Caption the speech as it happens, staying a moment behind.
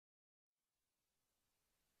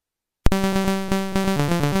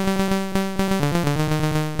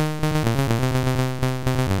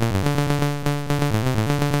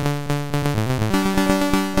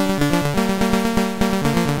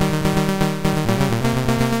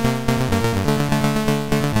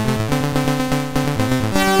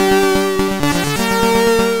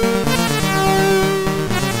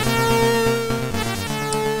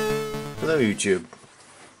YouTube.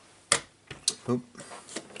 Oop.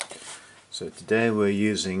 So today we're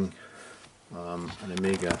using an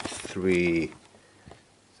Amiga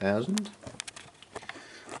 3000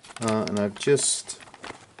 and I've just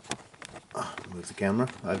move the camera.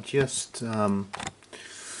 I've just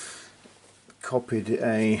copied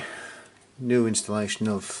a new installation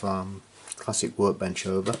of Classic Workbench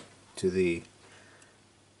over to the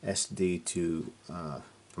SD to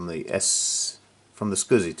from the SCSI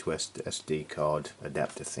to SD card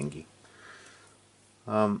adapter thingy.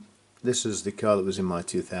 This is the card that was in my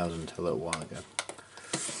 2000 a little while ago.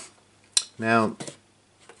 Now,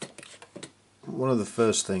 one of the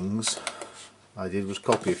first things I did was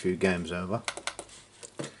copy a few games over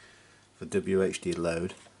for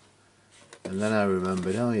whdload, and then I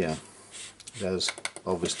remembered, oh yeah, there's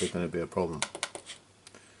obviously going to be a problem.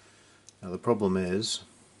 Now the problem is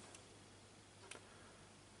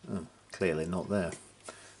clearly not there.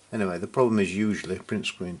 Anyway, the problem is usually print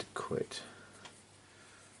screen to quit.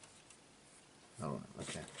 Alright,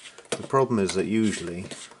 okay. The problem is that usually,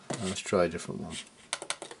 let's try a different one,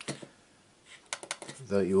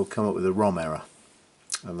 that you will come up with a ROM error,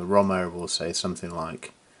 and the ROM error will say something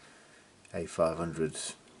like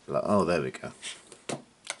A500, oh there we go.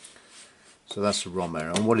 So that's the ROM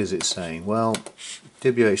error, and what is it saying? Well,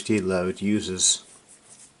 whdload uses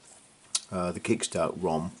the Kickstart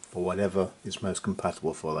ROM for whatever is most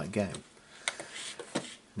compatible for that game.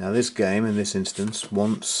 Now this game, in this instance,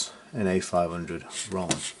 wants an A500 ROM.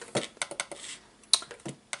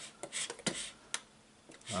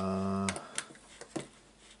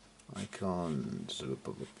 Icons,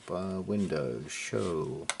 Windows,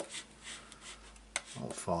 show, all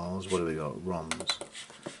files, what do we got? ROMs.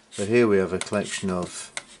 So here we have a collection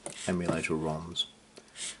of emulator ROMs.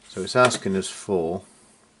 So it's asking us for,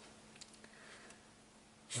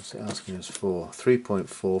 what's it asking us for? 3.4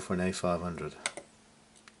 for an A500.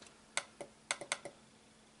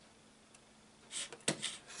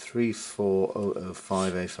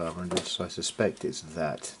 34005 A500, so I suspect it's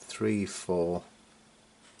that. 34,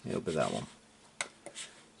 it'll be that one.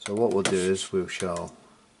 So what we'll do is we shall,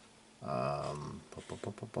 how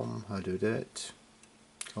do we do it?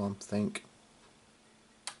 Come on, think.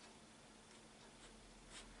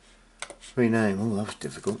 Rename, oh that was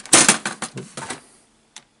difficult.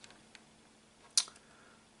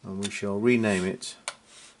 And we shall rename it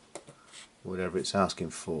whatever it's asking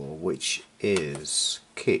for, which is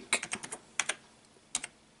kick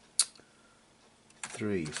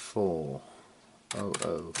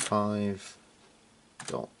 34005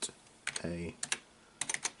 dot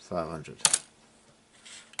A500.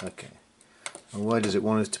 Okay, and where does it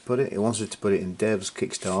want us to put it? It wants us to put it in devs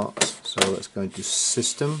kickstarts, so let's go into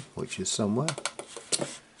system, which is somewhere,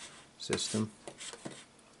 system,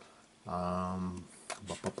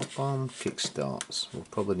 kickstarts. We'll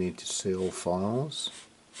probably need to see all files.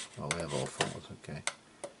 Oh, we have all files, okay.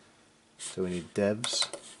 So we need devs,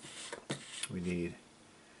 we need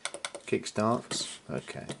kickstarts,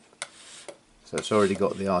 okay. So it's already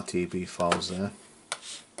got the RTB files there.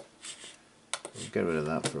 We'll get rid of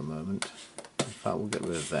that for a moment. In fact, we'll get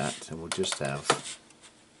rid of that and we'll just have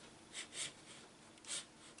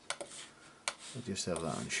that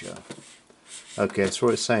on show. Okay, so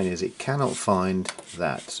what it's saying is it cannot find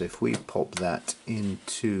that. So if we pop that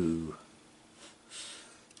into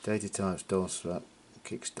data types DOSRAP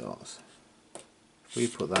kickstarts, if we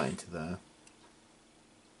put that into there,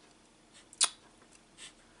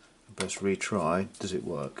 press retry, does it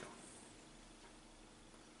work?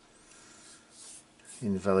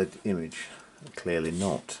 Invalid image, clearly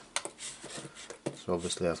not. So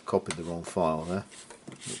obviously I've copied the wrong file there,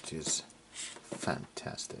 which is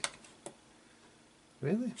fantastic.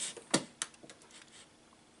 Really?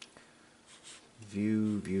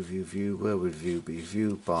 View, where would view be?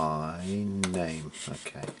 View by name,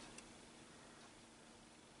 okay.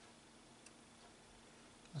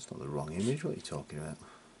 That's not the wrong image, what are you talking about?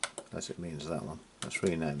 Unless it means that one. Let's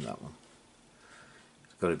rename that one.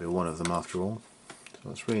 It's got to be one of them after all. So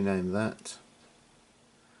let's rename that.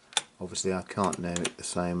 Obviously I can't name it the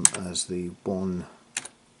same as the one,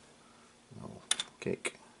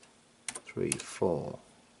 kick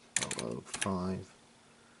 34005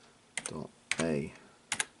 dot A.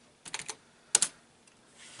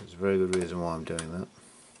 There's a very good reason why I'm doing that.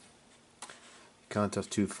 You can't have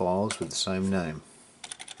two files with the same name.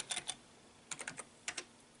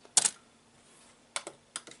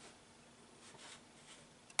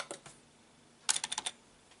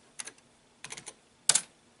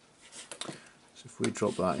 So if we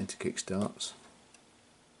drop that into kickstarts,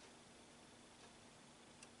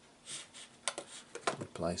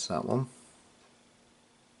 replace that one,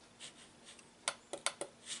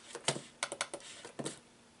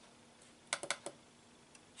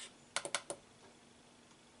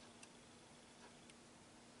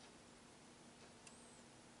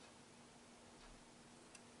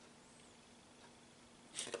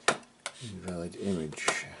 invalid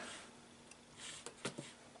image.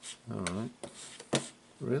 Alright.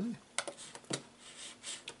 Really?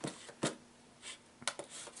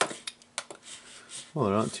 Well,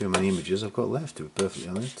 there aren't too many images I've got left, to be perfectly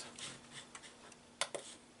honest.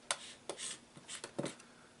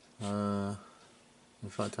 In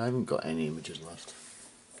fact, I haven't got any images left.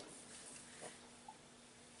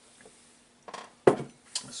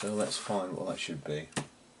 So let's find what that should be.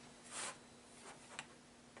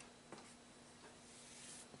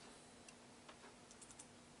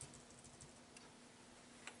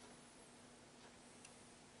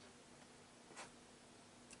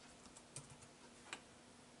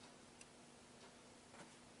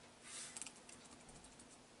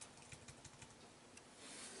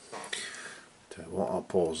 Tell you what, I'll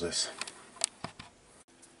pause this.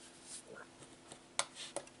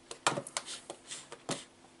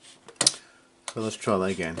 So let's try that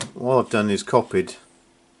again. What I've done is copied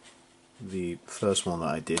the first one that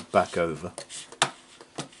I did back over,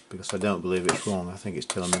 because I don't believe it's wrong. I think it's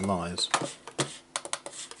telling me lies.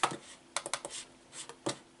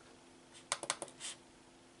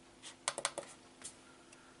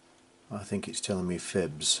 I think it's telling me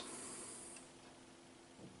fibs.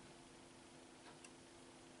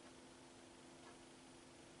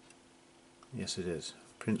 Yes, it is.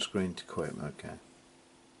 Print screen to quit. Okay.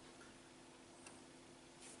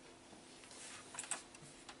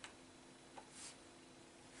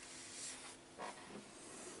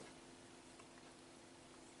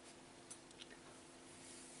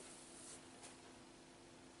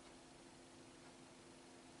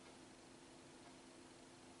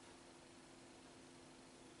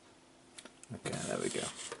 Okay, there we go.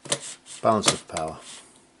 Balance of power.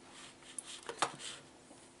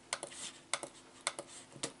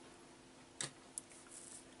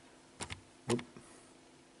 Oop.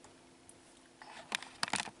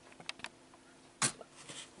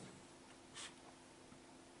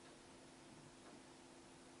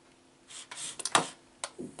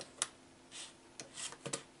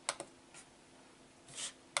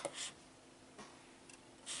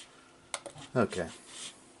 Okay.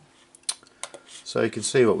 So you can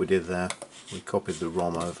see what we did there. We copied the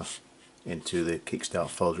ROM over into the Kickstart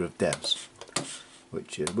folder of devs,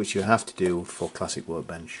 which you have to do for Classic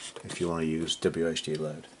Workbench if you want to use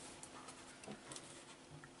whdload.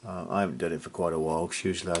 I haven't done it for quite a while, because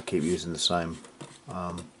usually I keep using the same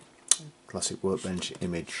Classic Workbench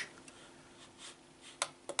image.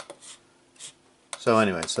 So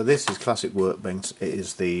anyway, so this is Classic Workbench. It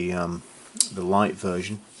is the light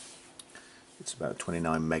version. It's about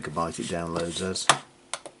 29 megabyte it downloads as.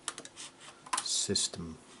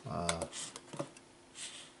 System.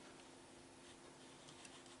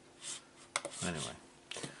 Anyway,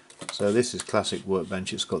 so this is Classic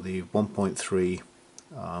Workbench. It's got the 1.3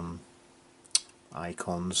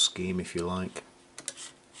 icons scheme, if you like.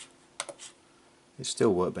 It's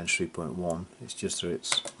still Workbench 3.1. It's just that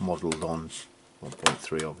it's modelled on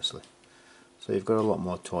 1.3, obviously. So you've got a lot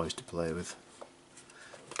more toys to play with.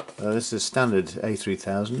 This is standard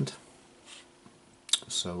A3000.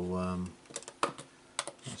 So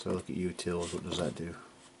let's have a look at utils. What does that do?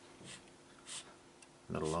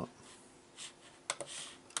 Not a lot.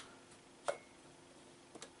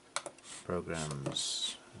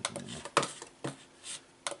 Programs.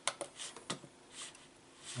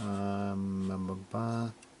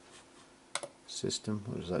 System.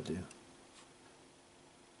 What does that do?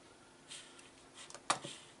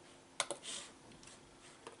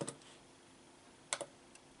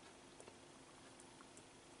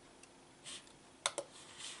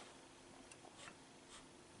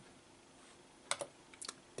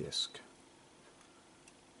 Disk.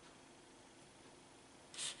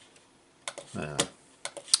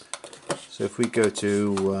 So if we go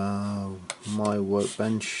to my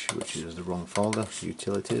workbench, which is the wrong folder,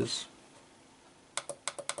 utilities.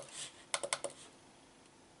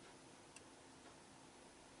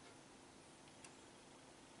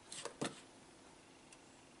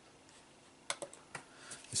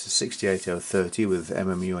 This is 68030 with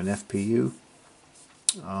MMU and FPU.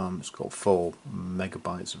 It's got 4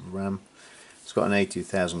 megabytes of RAM. It's got an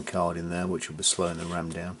A2000 card in there, which will be slowing the RAM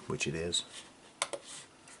down, which it is.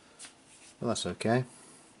 Well, that's okay.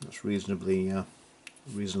 That's reasonably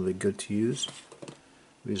good to use,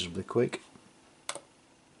 reasonably quick.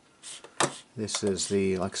 This is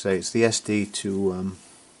the, like I say, it's the SD to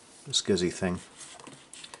SCSI thing,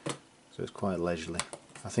 so it's quite leisurely.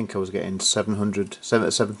 I think I was getting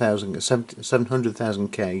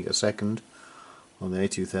 700,000 K a second on the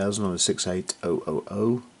A2000 on the 68000,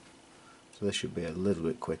 so this should be a little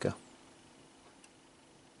bit quicker,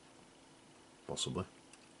 possibly.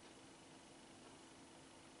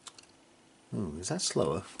 Oh, is that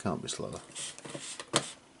slower? Can't be slower.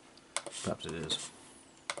 Perhaps it is.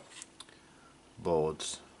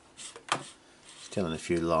 Boards. It's telling a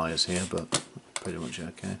few lies here, but pretty much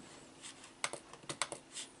okay.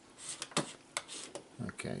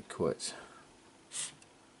 Okay, quit.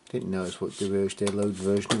 Didn't notice what the whdload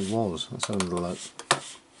version it was. Let's have another look.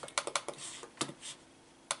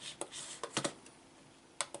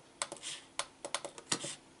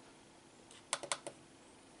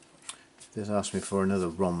 If this asks me for another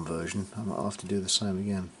ROM version, I might have to do the same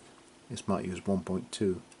again. This might use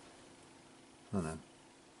 1.2. Oh no.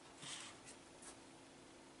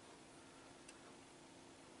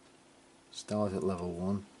 Start at level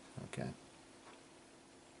 1. Okay.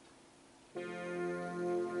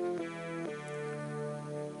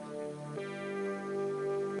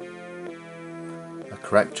 A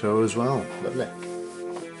corrector as well. Lovely.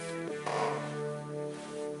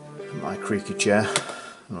 My creaky chair.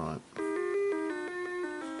 Alright.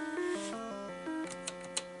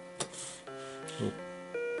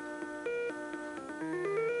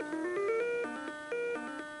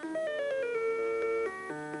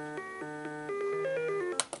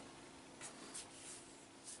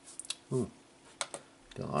 Ooh.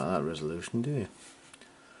 Don't like that resolution, do you?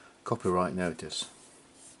 Copyright notice.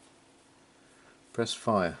 Press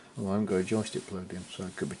fire. Oh, I haven't got a joystick plugged in, so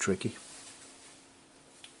it could be tricky.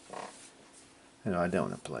 Anyway, I don't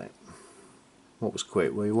want to play it. What was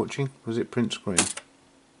quit? Were you watching? Was it print screen?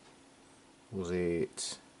 Was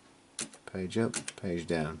it page up, page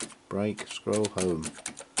down, break, scroll, home?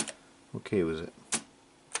 What key was it?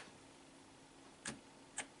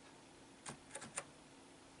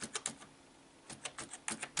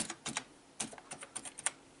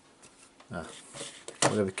 Ah,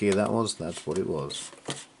 whatever key that was, that's what it was.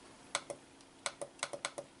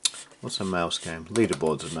 What's a mouse game?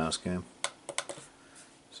 Leaderboard's a mouse game.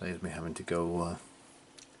 Saves me having to go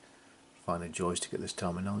find a joystick at this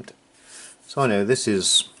time of night. So I know this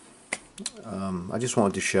is, I just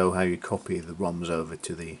wanted to show how you copy the ROMs over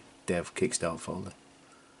to the dev kickstart folder.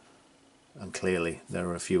 And clearly there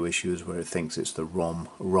are a few issues where it thinks it's the wrong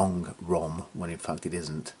ROM when in fact it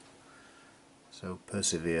isn't. So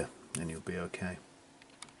persevere and you'll be okay.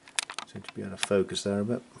 Seem to be able to focus there a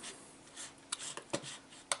bit.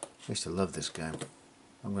 I used to love this game.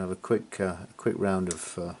 I'm going to have a quick round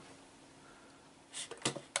of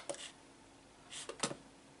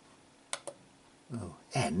oh,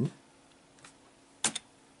 N?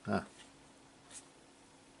 Ah.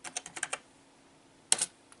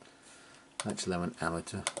 Actually I'm an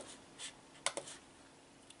amateur.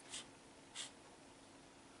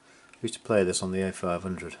 I used to play this on the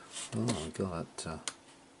A500. Oh my god, that...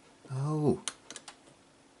 oh!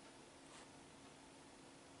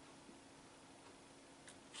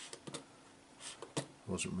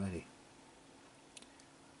 I wasn't ready.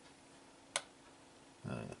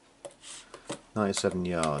 Oh, yeah. 97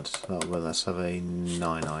 yards. Oh, well, let's have a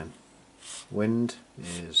 9-9. Wind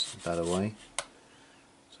is that away.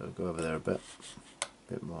 So go over there a bit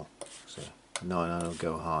more. So 9-9 will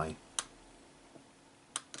go high.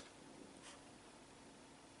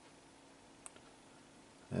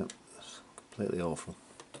 Yep, that's completely awful.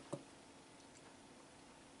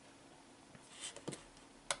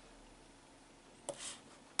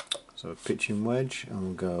 So a pitching wedge and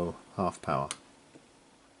we'll go half power.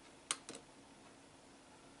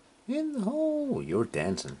 In the hole! You're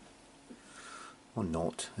dancing. Or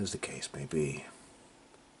not, as the case may be.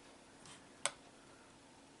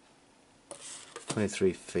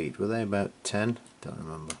 23 feet. Were they about 10? Don't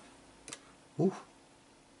remember. Ooh.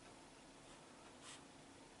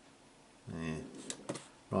 Yeah.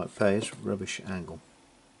 Right pace, rubbish angle.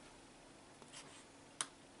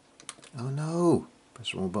 Oh no!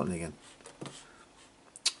 Press the wrong button again.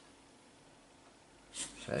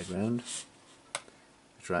 Fairground.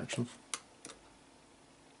 Attraction.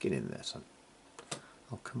 Get in there, son.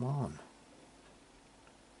 Oh, come on.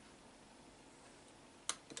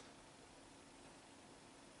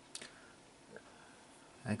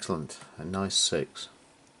 Excellent. A nice 6.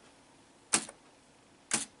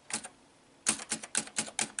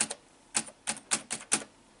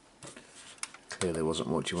 Clearly wasn't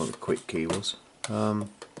what you want the quick key was. Now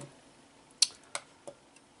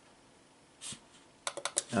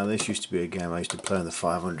this used to be a game I used to play on the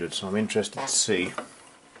 500, so I'm interested to see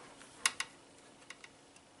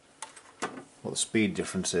what the speed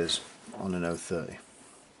difference is on an 030.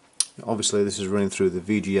 Obviously this is running through the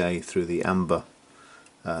VGA through the Amber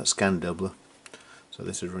scan doubler, so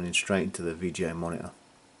this is running straight into the VGA monitor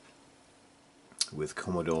with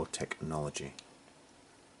Commodore technology.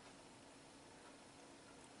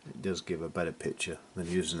 it does give a better picture than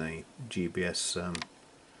using a GBS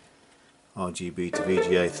RGB to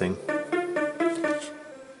VGA thing.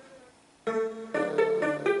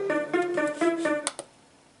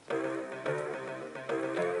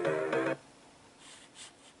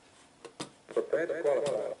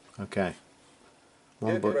 Okay,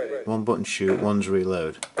 one button shoot, one's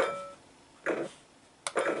reload.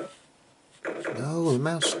 No, the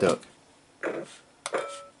mouse stuck.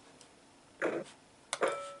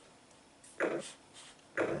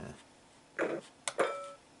 Yeah.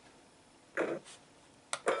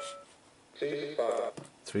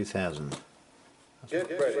 3,000.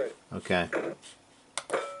 Okay.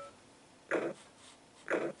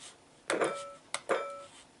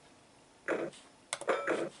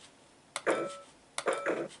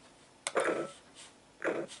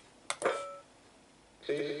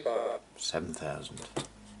 C5. 7,000.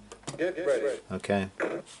 Get ready. Okay.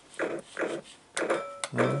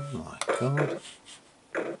 Oh my god.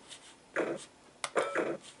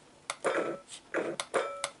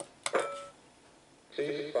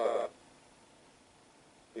 C5.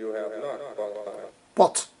 You have not qualified.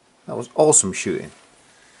 What? That was awesome shooting.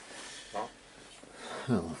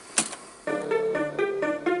 Oh.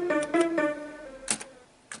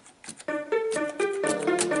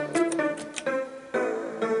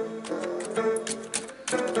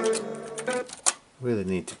 Really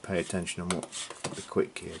need to pay attention on what the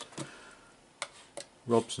quick kid.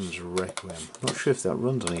 Robson's Requiem. Not sure if that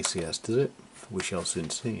runs on ECS, does it? We shall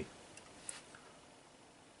soon see.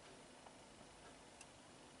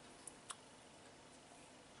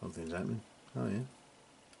 Something's happening. Oh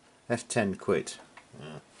yeah. F10 quit.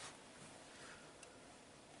 Yeah.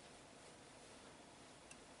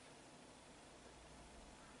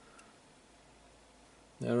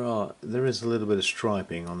 There is a little bit of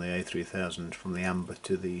striping on the A3000 from the amber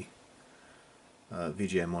to the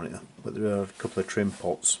VGA monitor, but there are a couple of trim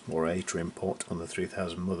pots, or a trim pot on the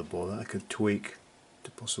 3000 motherboard that I could tweak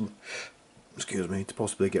to possibly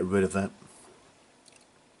get rid of that.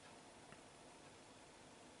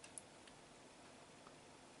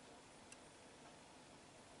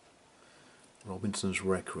 Robinson's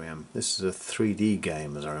Requiem. This is a 3D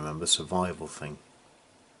game, as I remember, survival thing.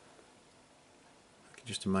 I can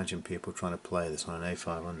just imagine people trying to play this on an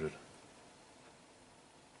A500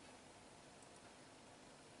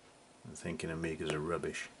 and thinking Amigas are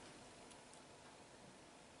rubbish.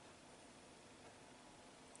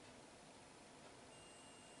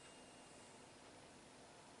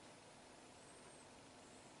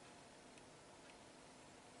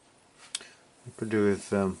 I could do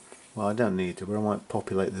with, well, I don't need to, but I might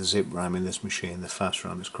populate the zip RAM in this machine, the fast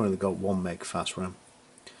RAM. It's currently got 1 meg fast RAM.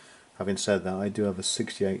 Having said that, I do have a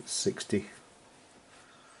 6860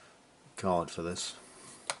 card for this,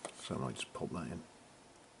 so I might just pop that in.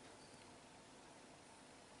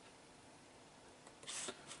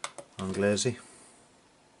 Anglesi.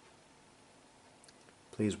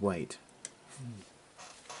 Please wait.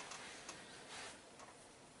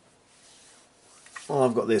 Well,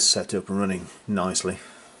 I've got this set up and running nicely.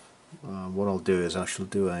 What I'll do is I shall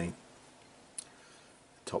do a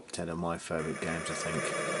top 10 of my favourite games, I think.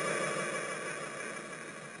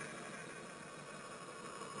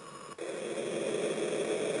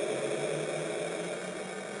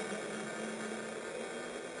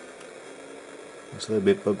 It's a little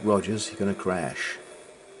bit Buck Rogers, you're going to crash.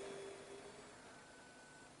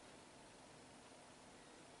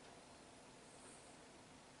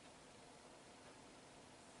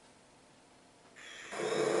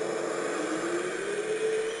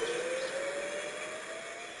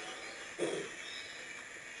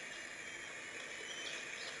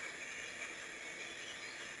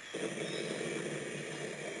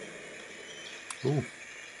 Ooh.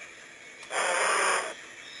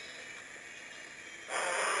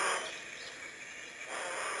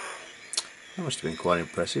 That must have been quite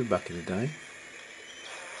impressive back in the day.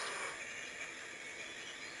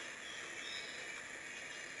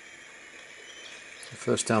 The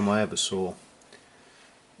first time I ever saw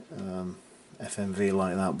FMV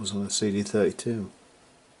like that was on a CD32.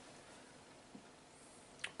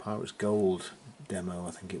 Pirates Gold demo,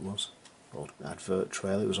 I think it was, or advert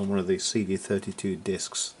trail. It was on one of the CD32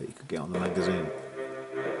 discs that you could get on the magazine.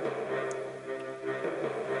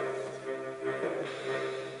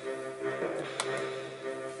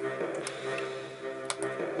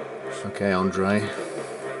 Okay, Andre.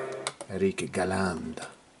 Eric Galland.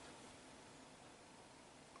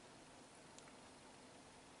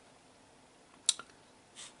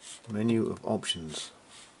 Menu of options.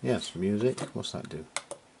 Yes, music. What's that do?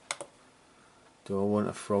 Do I want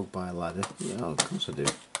a frog by a ladder? Yeah, of course I do.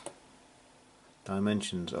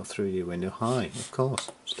 Dimensions of 3D window. Hi, of course.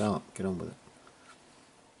 Start. Get on with it.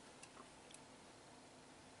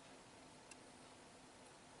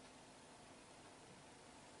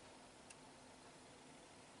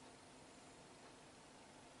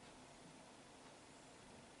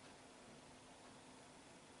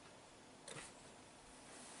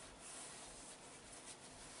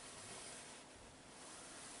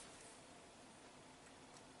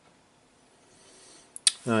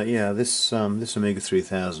 Yeah, this Amiga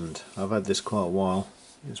 3000. I've had this quite a while.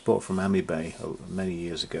 It was bought from Amiga many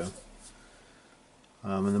years ago.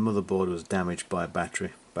 And the motherboard was damaged by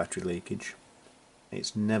battery leakage.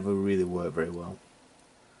 It's never really worked very well.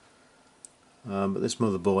 But this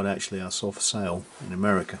motherboard actually I saw for sale in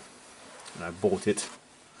America, and I bought it.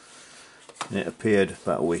 And it appeared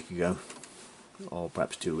about a week ago, or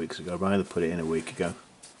perhaps 2 weeks ago. But I either put it in a week ago.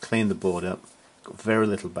 Cleaned the board up. Got very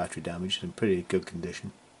little battery damage. It's in pretty good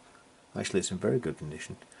condition. Actually, it's in very good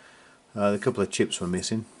condition. A couple of chips were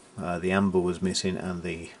missing. The amber was missing, and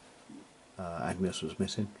the Agnes was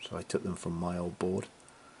missing. So I took them from my old board,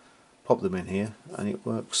 popped them in here, and it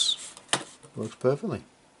works perfectly.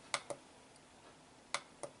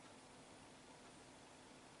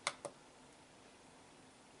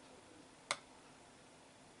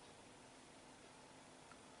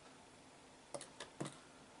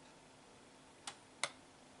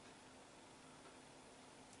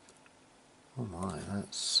 Oh my,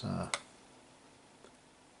 that's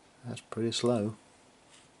pretty slow.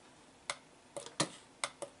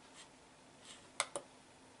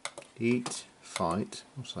 Eat, fight,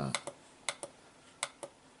 what's that?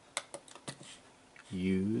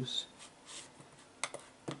 Use.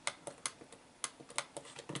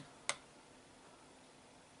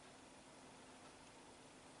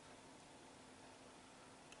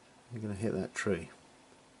 You're going to hit that tree.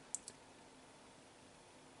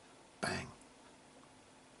 Bang.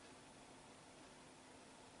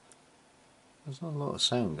 There's not a lot of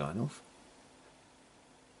sound going off.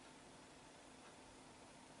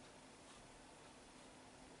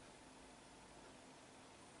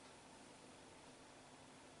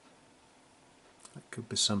 That could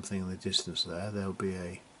be something in the distance there. There'll be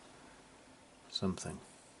a something.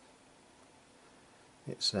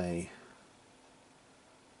 It's a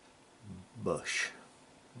bush.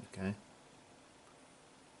 Okay.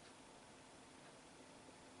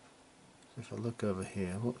 So if I look over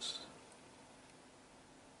here, what's...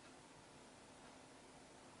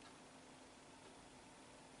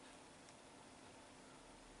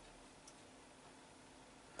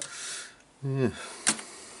 Yeah.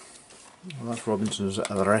 Well, that's Robinson's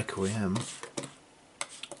Requiem.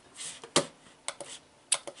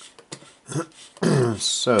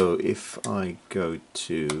 So if I go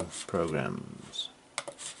to programs,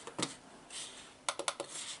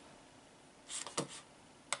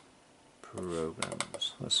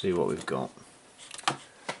 let's see what we've got.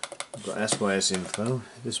 We've got SYS info.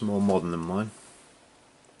 This is more modern than mine.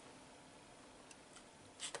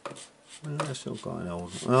 I've still got an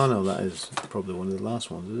old. Oh no, that is probably one of the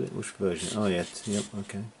last ones, is it? Which version? Oh yeah, yep,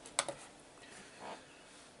 okay.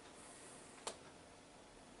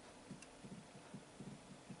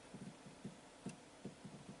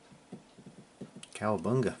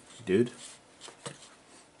 Cowabunga, dude.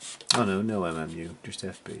 Oh no, no MMU, just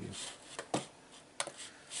FPU.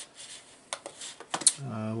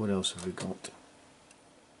 What else have we got?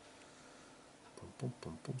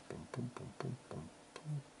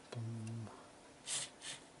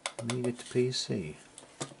 Amiga to PC.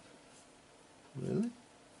 Really?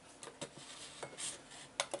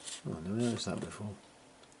 Oh, I never noticed that before.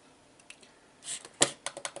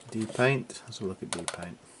 D-Paint. Let's have a look at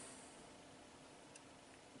D-Paint.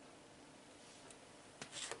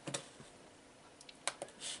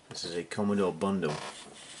 This is a Commodore bundle.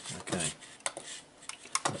 Okay.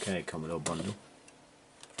 Okay, Commodore bundle.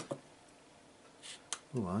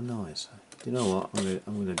 Oh, how nice. Do you know what?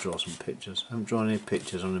 I'm gonna draw some pictures. I haven't drawn any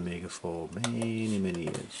pictures on Amiga for many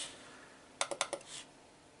years.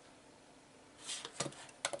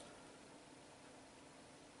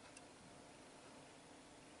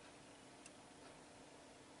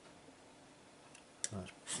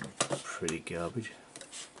 That's pretty garbage.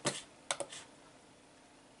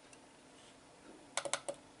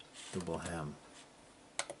 Double ham.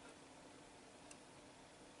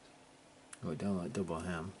 Oh, I don't like double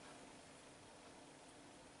ham.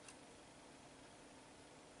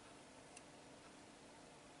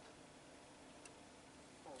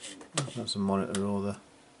 That's a monitor or the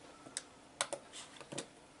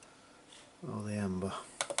amber.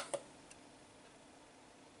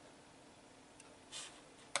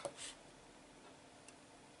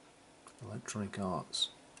 Electronic Arts.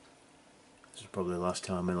 This is probably the last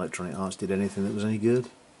time Electronic Arts did anything that was any good.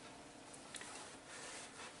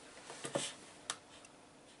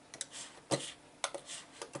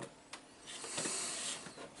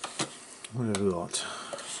 What have we got?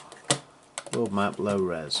 World map, low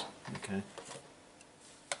res. Okay.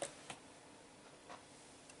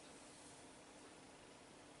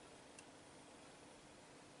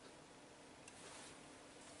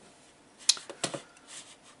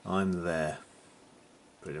 I'm there,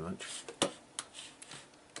 pretty much.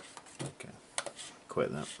 Okay,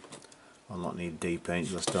 quit that. I'll not need D-Paint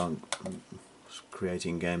till I start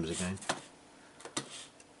creating games again.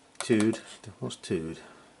 Tood, what's Tood?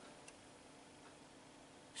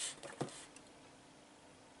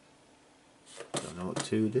 Don't know what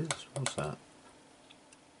Tood is. What's that?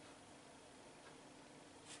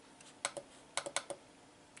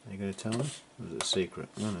 Are you going to tell me? Or is it a secret?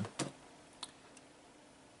 No, no.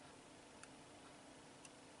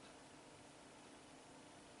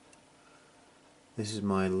 This is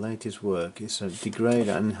my latest work. It's a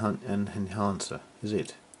degrader and enhancer. Is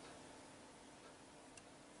it?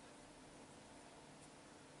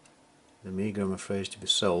 The Amiga, I'm afraid, is to be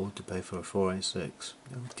sold to pay for a 486.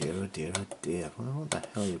 Oh dear, oh dear, oh dear. Well, what the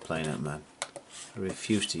hell are you playing at, man? I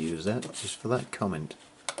refuse to use that just for that comment.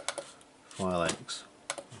 File X.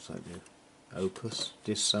 What's that do? Opus,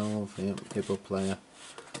 Dissolve, yep, Hippo Player,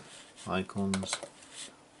 Icons,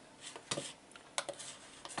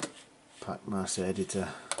 Packmaster Editor.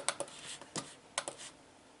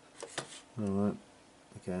 Alright,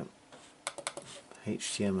 okay.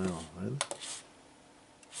 HTML, really?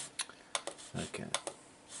 Okay.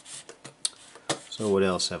 So what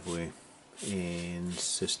else have we in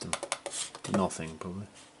system? Nothing, probably.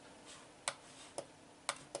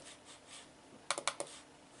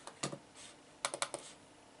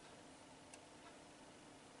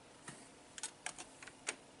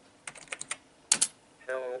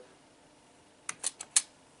 Hello.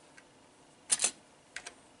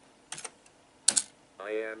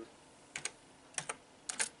 I am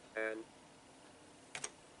an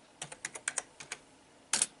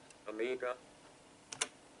Amiga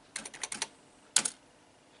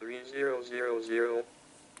 3000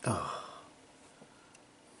 Oh,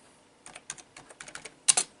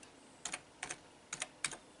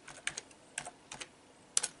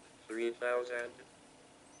 3000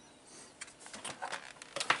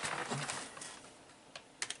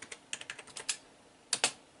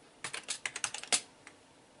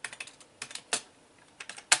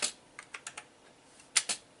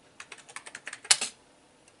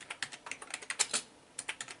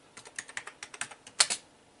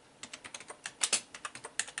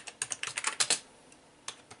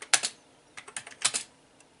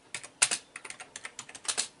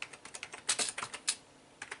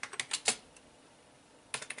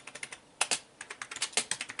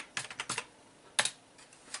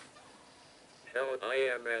 Hello, I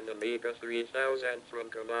am an Amiga 3000 from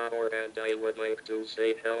Commodore and I would like to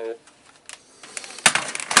say hello.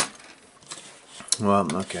 well,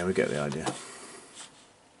 okay, we get the idea.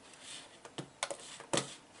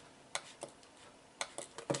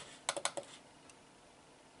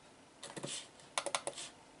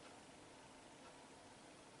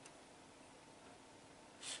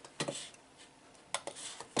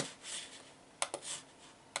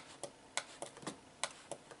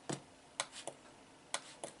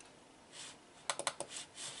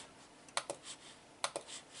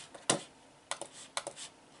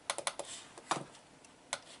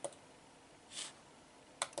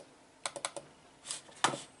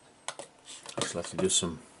 I shall have to do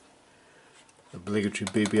some obligatory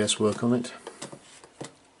BBS work on it.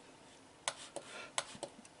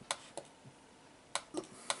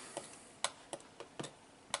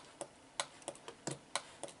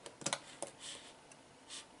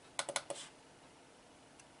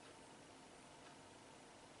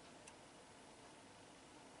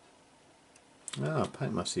 Ah,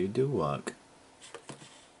 Packmaster, you do work.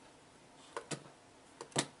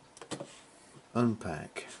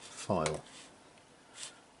 Unpack, file,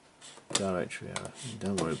 directory error.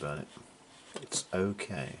 Don't worry about it. It's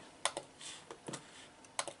okay.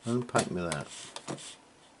 Unpack me that.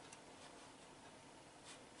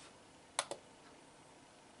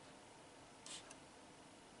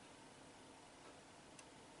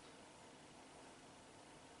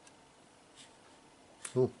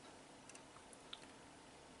 Oh.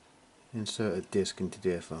 Insert a disk into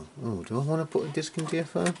DFO. Oh, do I want to put a disk in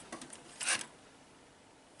DFO?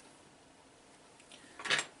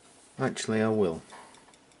 Actually, I will.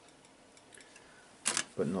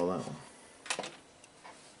 But not that one.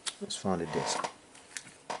 Let's find a disk.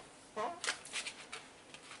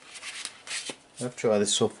 I've tried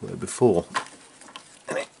this software before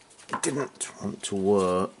and it didn't want to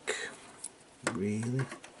work really.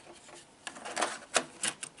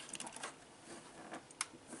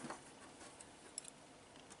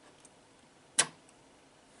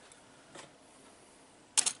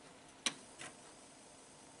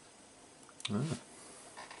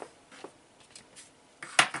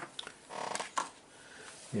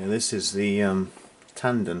 Yeah, this is the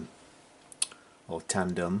Tandem, or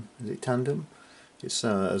Tandem, is it Tandem? It's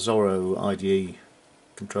a Zorro IDE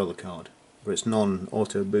controller card, but it's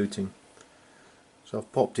non-auto booting. So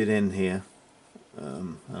I've popped it in here,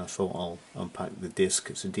 and I thought I'll unpack the disc.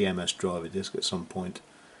 It's a DMS driver disc at some point.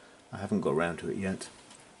 I haven't got around to it yet.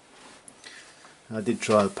 I did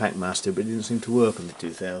try the Packmaster, but it didn't seem to work on the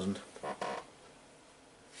 2000.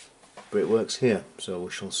 But it works here, so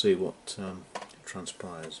we shall see what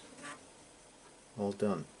transpires. All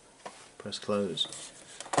done. Press close.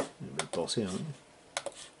 A bit bossy, aren't you?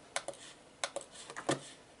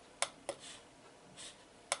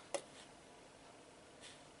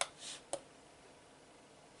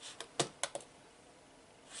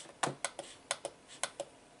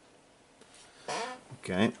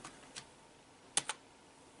 Okay.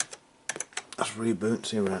 Let's reboot,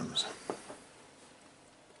 see what happens.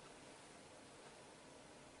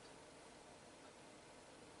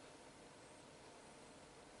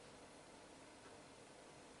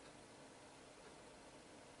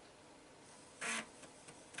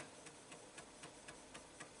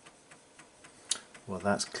 Well,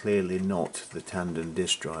 that's clearly not the Tandem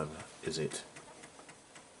disk driver, is it?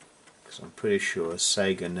 Because I'm pretty sure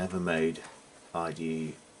Sega never made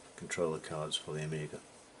IDE controller cards for the Amiga.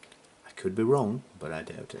 I could be wrong, but I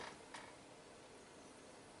doubt it.